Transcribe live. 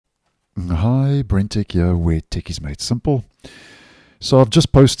Hi, BrenTech here, where tech is made simple. So I've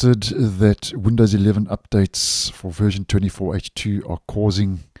just posted that Windows 11 updates for version 24H2 are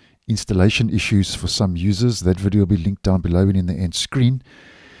causing installation issues for some users. That video will be linked down below and in the end screen.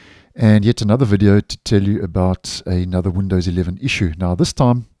 And yet another video to tell you about another Windows 11 issue. Now this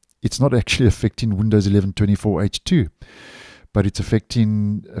time, it's not actually affecting Windows 11 24H2, but it's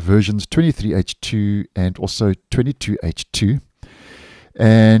affecting versions 23H2 and also 22H2.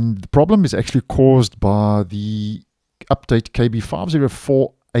 And the problem is actually caused by the update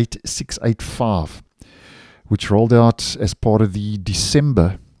KB5048685, which rolled out as part of the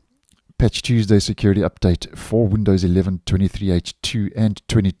December Patch Tuesday security update for Windows 11 23H2 and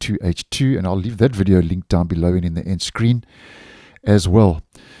 22H2. And I'll leave that video linked down below and in the end screen as well.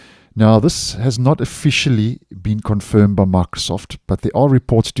 Now, this has not officially been confirmed by Microsoft, but there are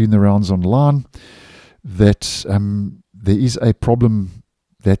reports doing the rounds online that there is a problem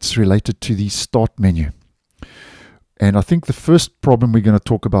that's related to the start menu. And I think the first problem we're going to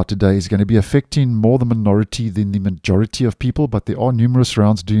talk about today is going to be affecting more the minority than the majority of people, but there are numerous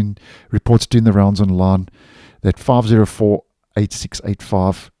reports doing the rounds online that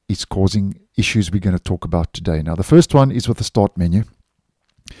 5048685 is causing issues we're going to talk about today. Now, the first one is with the start menu.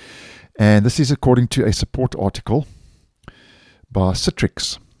 And this is according to a support article by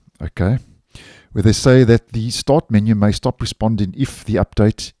Citrix, okay, where they say that the start menu may stop responding if the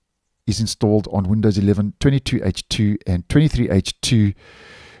update is installed on Windows 11 22H2 and 23H2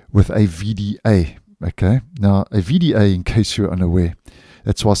 with a VDA. Okay, now a VDA, in case you're unaware,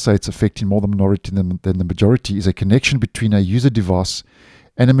 that's why I say it's affecting more the minority than the majority, is a connection between a user device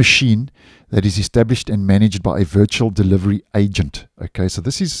and a machine that is established and managed by a virtual delivery agent. Okay, so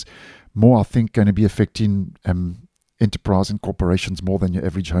this is more, I think, going to be affecting enterprise and corporations more than your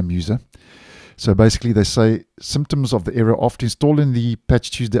average home user. So basically they say symptoms of the error after installing the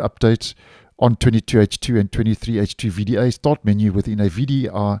Patch Tuesday update on 22H2 and 23H2 VDA start menu within a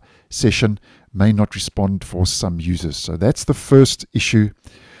VDI session may not respond for some users. So that's the first issue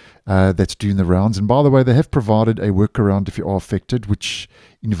that's doing the rounds. And by the way, they have provided a workaround if you are affected, which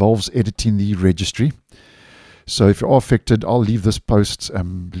involves editing the registry. So if you are affected, I'll leave this post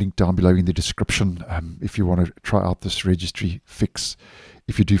linked down below in the description if you want to try out this registry fix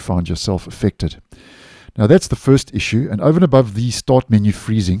if you do find yourself affected. Now that's the first issue. And over and above the start menu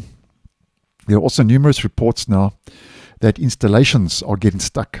freezing, there are also numerous reports now that installations are getting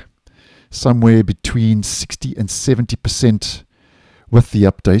stuck somewhere between 60 and 70% with the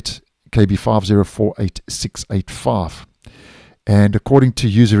update KB5048685. And according to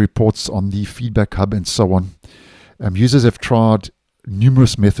user reports on the Feedback Hub and so on, users have tried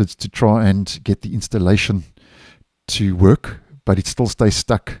numerous methods to try and get the installation to work, but it still stays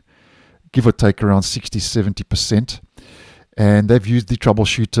stuck, give or take around 60-70%. And they've used the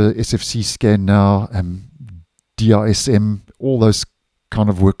troubleshooter, SFC scan now, DISM, all those kind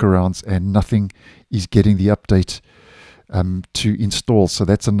of workarounds, and nothing is getting the update to install. So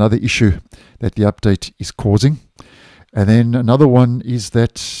that's another issue that the update is causing. And then another one is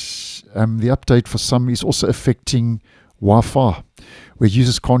that the update for some is also affecting Wi-Fi, where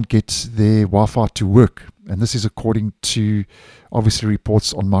users can't get their Wi-Fi to work. And this is according to, obviously,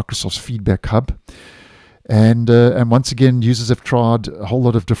 reports on Microsoft's Feedback Hub. And once again, users have tried a whole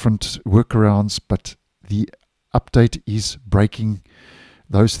lot of different workarounds, but the update is breaking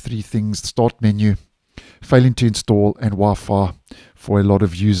those three things: start menu, failing to install, and Wi-Fi for a lot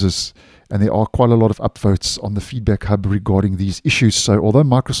of users. And there are quite a lot of upvotes on the Feedback Hub regarding these issues. So although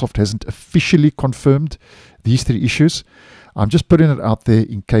Microsoft hasn't officially confirmed these three issues, I'm just putting it out there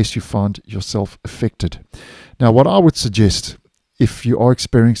in case you find yourself affected. Now, what I would suggest, if you are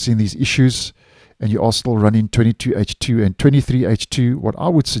experiencing these issues and you are still running 22H2 and 23H2, what I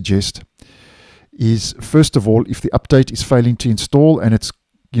would suggest is, first of all, if the update is failing to install and it's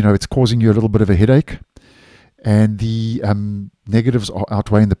causing you a little bit of a headache, and the negatives are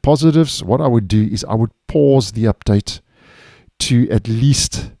outweighing the positives, what I would do is I would pause the update to at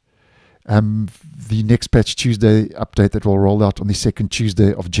least the next Patch Tuesday update that will roll out on the second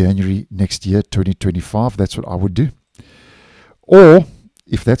Tuesday of January next year, 2025. That's what I would do. Or,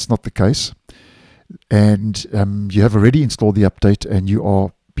 if that's not the case, and you have already installed the update and you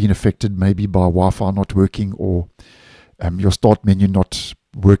are being affected maybe by Wi-Fi not working or your start menu not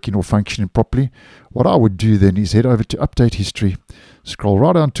working or functioning properly, what I would do then is head over to Update History, scroll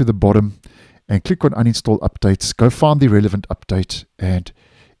right down to the bottom and click on Uninstall Updates, go find the relevant update and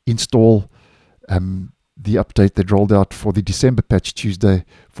install the update that rolled out for the December Patch Tuesday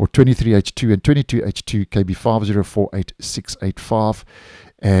for 23H2 and 22H2 KB5048685.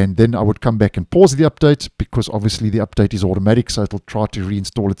 And then I would come back and pause the update, because obviously the update is automatic, so it'll try to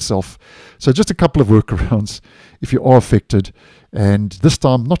reinstall itself. So just a couple of workarounds if you are affected. And this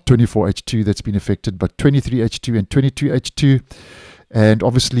time, not 24H2 that's been affected, but 23H2 and 22H2. And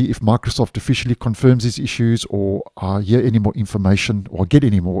obviously, if Microsoft officially confirms these issues, or I hear any more information, or get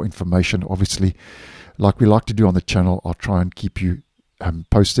any more information, obviously, like we like to do on the channel, I'll try and keep you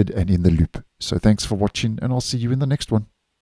posted and in the loop. So thanks for watching, and I'll see you in the next one.